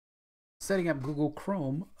Setting up Google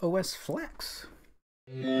Chrome OS Flex.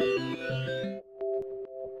 Hey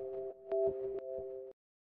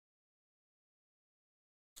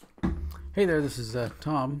there, this is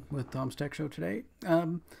Tom with Tom's Tech Show today.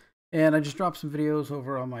 And I just dropped some videos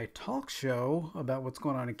over on my talk show about what's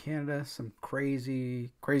going on in Canada. Some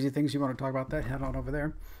crazy things you want to talk about, that head on over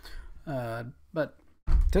there. But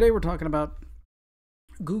today we're talking about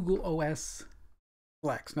Google OS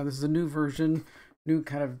Flex. Now this is a new version, new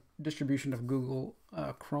kind of distribution of Google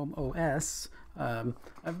Chrome OS.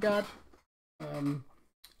 I've got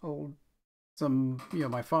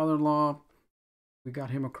my father-in-law. We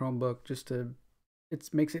got him a Chromebook just to, it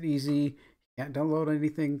makes it easy. Can't download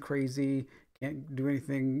anything crazy. Can't do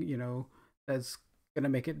anything, that's going to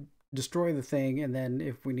make it destroy the thing. And then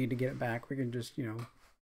if we need to get it back, we can just, do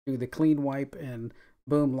the clean wipe and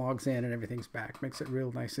boom, logs in and everything's back. Makes it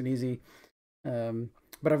real nice and easy.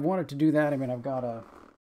 But I've wanted to do that. I mean, I've got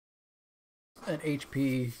an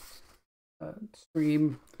HP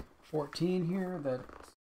Stream 14 here that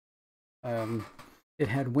it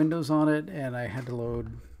had Windows on it, and I had to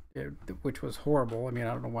load it, which was horrible. I mean,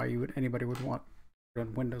 I don't know why anybody would want to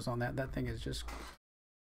run Windows on that. That thing is just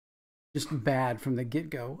bad from the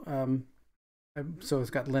get-go. So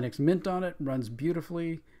it's got Linux Mint on it, runs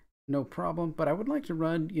beautifully, no problem. But I would like to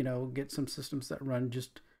run, get some systems that run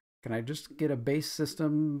can I just get a base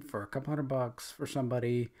system for a couple $100 for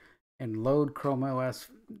somebody and load Chrome OS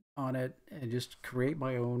on it and just create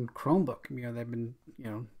my own Chromebook? They've been,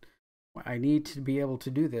 I need to be able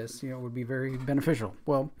to do this. It would be very beneficial.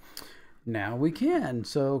 Well, now we can.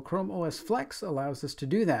 So Chrome OS Flex allows us to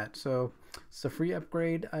do that. So it's a free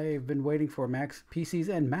upgrade. I've been waiting for Macs, PCs,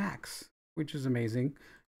 and Macs, which is amazing.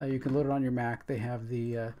 You can load it on your Mac. They have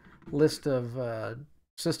the list of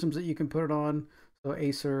systems that you can put it on. So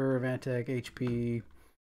Acer, Vantech, HP,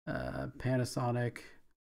 Panasonic.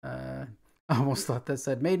 I almost thought that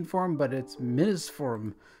said Maidenform, but it's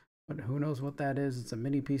Minisform. But who knows what that is? It's a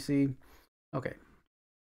mini PC. Okay.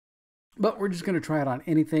 But we're just going to try it on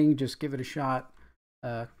anything. Just give it a shot,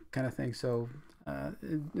 kind of thing. So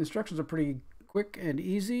instructions are pretty quick and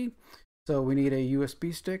easy. So we need a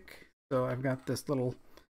USB stick. So I've got this little,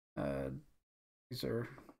 these are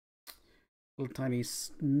little tiny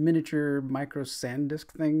miniature micro SanDisk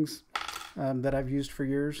things that I've used for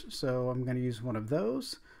years. So I'm going to use one of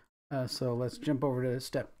those. So let's jump over to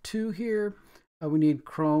step 2 here. We need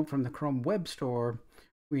Chrome from the Chrome Web Store.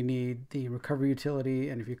 We need the recovery utility,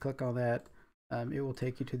 and if you click on that, it will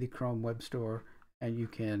take you to the Chrome Web Store, and you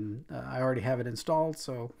can, I already have it installed,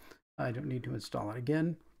 so I don't need to install it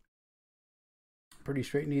again. Pretty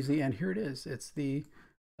straight and easy, and here it is. It's the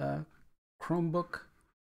Chromebook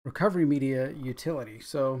Recovery Media Utility.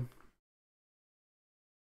 So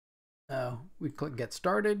we click Get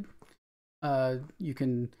Started. You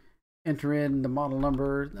can enter in the model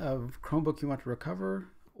number of Chromebook you want to recover,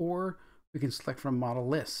 or we can select from model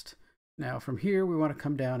list. Now from here, we want to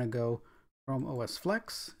come down and go Chrome OS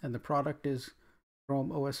Flex, and the product is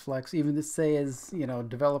Chrome OS Flex. Even this says,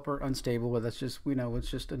 developer unstable, but that's just, we know it's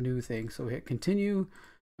just a new thing. So we hit continue,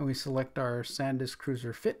 and we select our SanDisk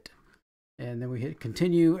Cruiser Fit, and then we hit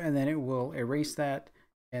continue, and then it will erase that,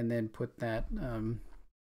 and then put that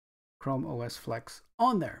Chrome OS Flex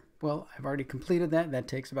on there. Well, I've already completed that. That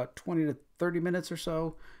takes about 20 to 30 minutes or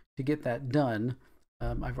so to get that done.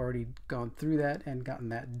 I've already gone through that and gotten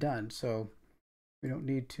that done. So we don't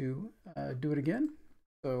need to do it again.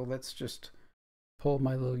 So let's just pull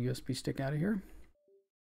my little USB stick out of here.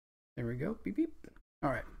 There we go. Beep, beep.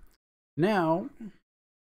 All right. Now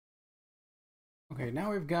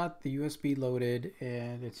we've got the USB loaded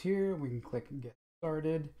and it's here. We can click and get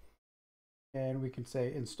started. And we can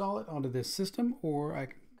say install it onto this system, or I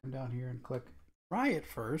can come down here and click try it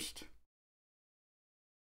first.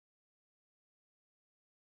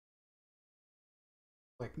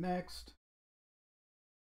 Click next.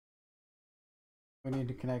 We need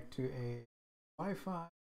to connect to a Wi-Fi.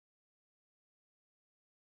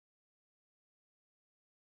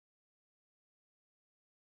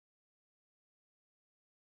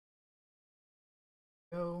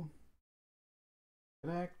 Go.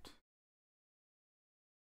 Connect.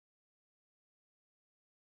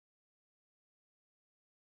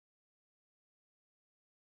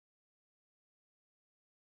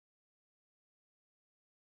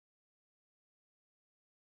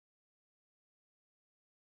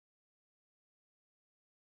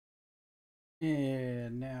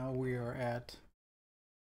 And now we are at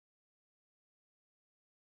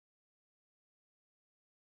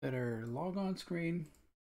our logon screen.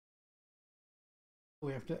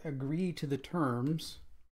 We have to agree to the terms.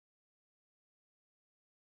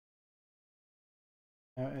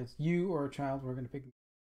 As you or a child, we're going to pick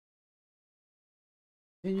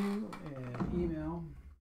continue and email.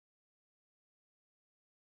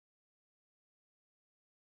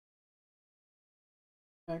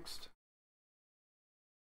 Next.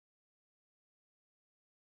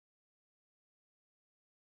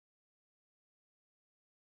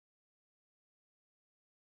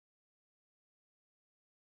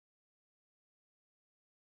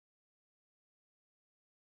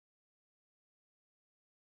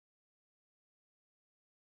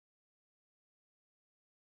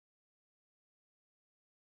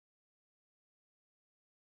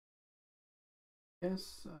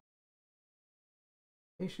 Yes.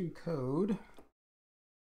 Patient code.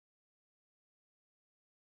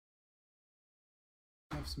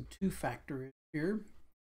 I have some two-factor here.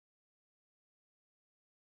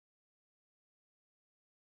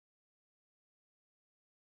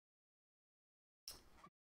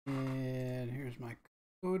 And here's my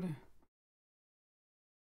code.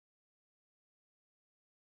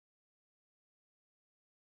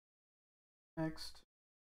 Next.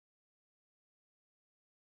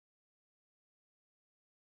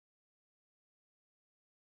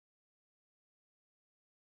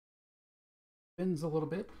 Spins a little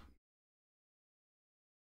bit.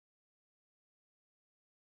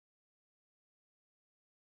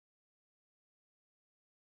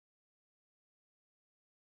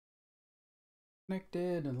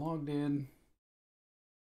 Connected and logged in.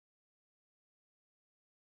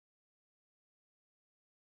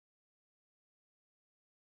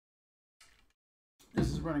 This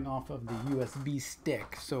is running off of the USB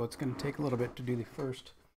stick, so it's going to take a little bit to do the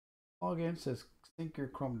first login. It says sync your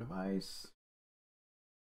Chrome device.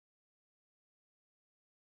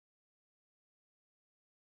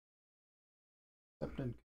 Accept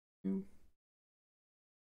and continue.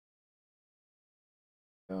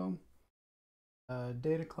 Go.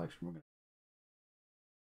 Data collection. We're going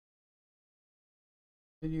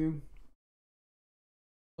to continue.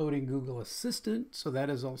 Loading Google Assistant, so that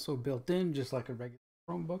is also built in, just like a regular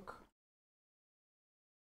Chromebook.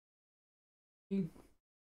 Okay,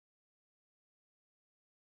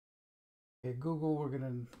 Google, we're going to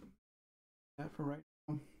do that for right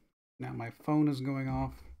now. Now my phone is going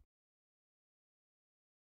off.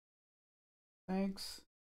 Thanks.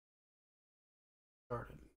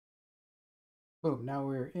 Started. Boom, now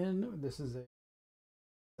we're in. This is a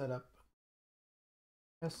setup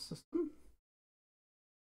test system.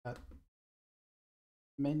 That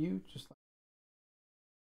menu, just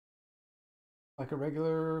like a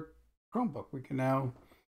regular Chromebook. We can now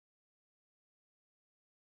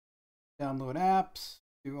download apps,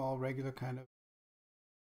 do all regular kind of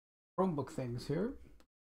Chromebook things here.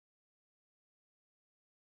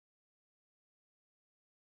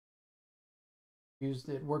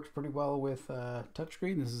 It works pretty well with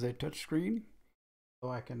touchscreen. This is a touchscreen, so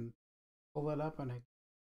I can pull that up on a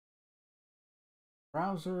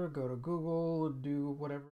browser, go to Google, do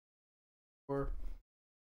whatever, or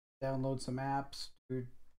download some apps.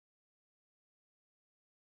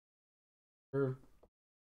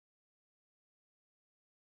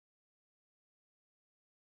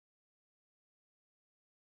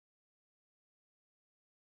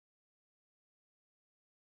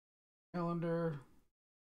 Calendar,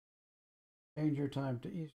 change your time to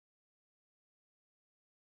Eastern.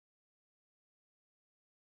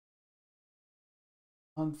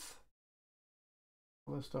 Month.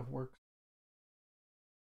 All this stuff works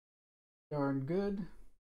darn good.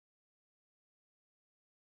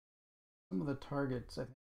 Some of the targets, I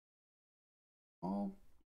think, all,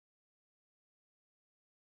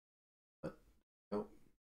 but oh,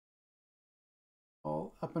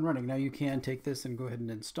 all up and running. Now you can take this and go ahead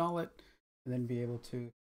and install it, and then be able to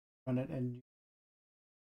run it and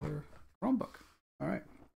use your Chromebook. All right.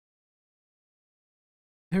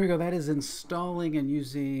 Here we go. That is installing and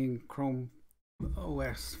using Chrome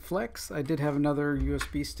OS Flex. I did have another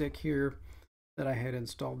USB stick here that I had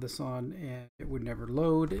installed this on, and it would never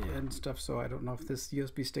load and stuff. So I don't know if this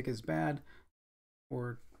USB stick is bad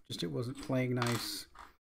or just it wasn't playing nice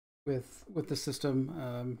with the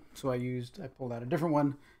system. So I pulled out a different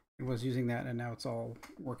one and was using that, and now it's all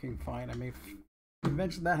working fine. I may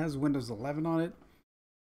mention that has Windows 11 on it,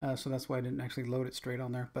 so that's why I didn't actually load it straight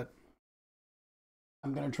on there. But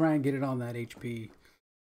I'm gonna try and get it on that HP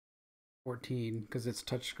 14 because it's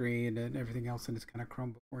touchscreen and everything else, and it's kind of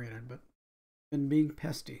Chromebook oriented. But been being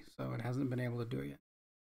pesty, so it hasn't been able to do it yet.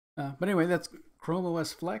 But anyway, that's Chrome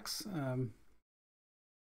OS Flex.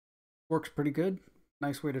 Works pretty good.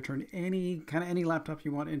 Nice way to turn any laptop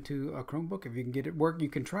you want into a Chromebook. If you can get it work, you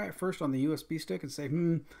can try it first on the USB stick and say,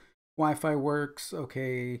 Wi-Fi works.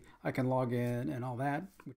 Okay, I can log in and all that,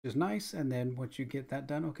 which is nice. And then once you get that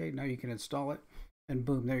done, okay, now you can install it, and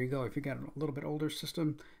boom, there you go. If you got a little bit older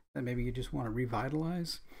system that maybe you just want to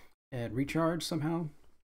revitalize and recharge somehow,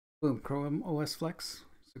 boom, Chrome OS Flex.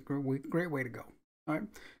 It's a great way to go. All right,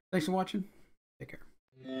 thanks for watching. Take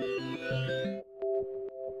care.